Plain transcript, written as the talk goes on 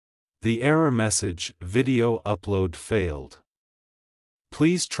The error message, "Video upload failed.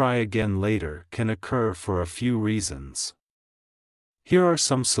 Please try again later," can occur for a few reasons. Here are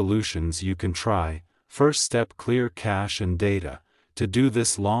some solutions you can try. First step, clear cache and data. To do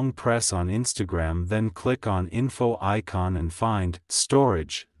this, long press on Instagram, then click on info icon and find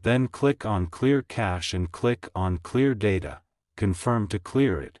storage, then click on clear cache and click on clear data. Confirm to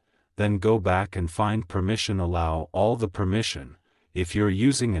clear it, then go back and find permission, allow all the permission. If you're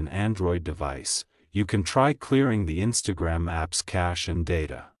using an Android device, you can try clearing the Instagram app's cache and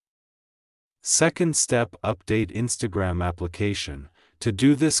data. Second step, update Instagram application. To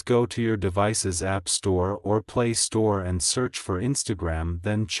do this, go to your device's App Store or Play Store and search for Instagram,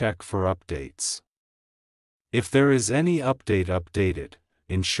 then check for updates. If there is any update, update it.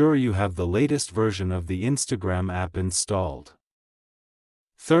 Ensure you have the latest version of the Instagram app installed.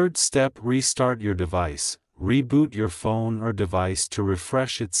 Third step, restart your device. Reboot your phone or device to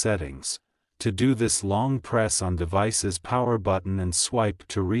refresh its settings. To do this, long press on device's power button and swipe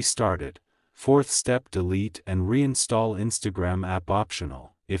to restart it. Fourth step, delete and reinstall Instagram app,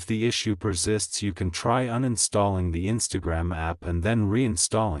 optional. If the issue persists, you can try uninstalling the Instagram app and then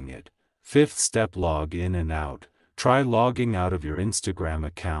reinstalling it. Fifth step, log in and out. Try logging out of your Instagram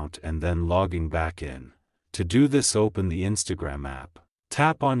account and then logging back in. To do this, open the Instagram app.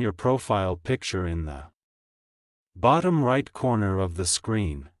 Tap on your profile picture in the bottom right corner of the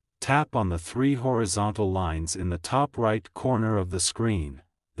screen. Tap on the three horizontal lines in the top right corner of the screen.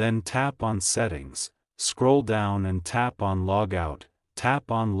 Then tap on Settings, scroll down and tap on Logout.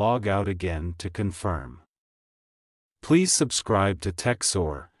 Tap on Logout again to confirm. Please subscribe to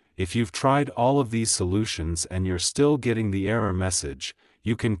TechSoar. If you've tried all of these solutions and you're still getting the error message,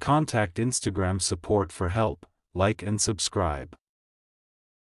 you can contact Instagram support for help. Like and subscribe.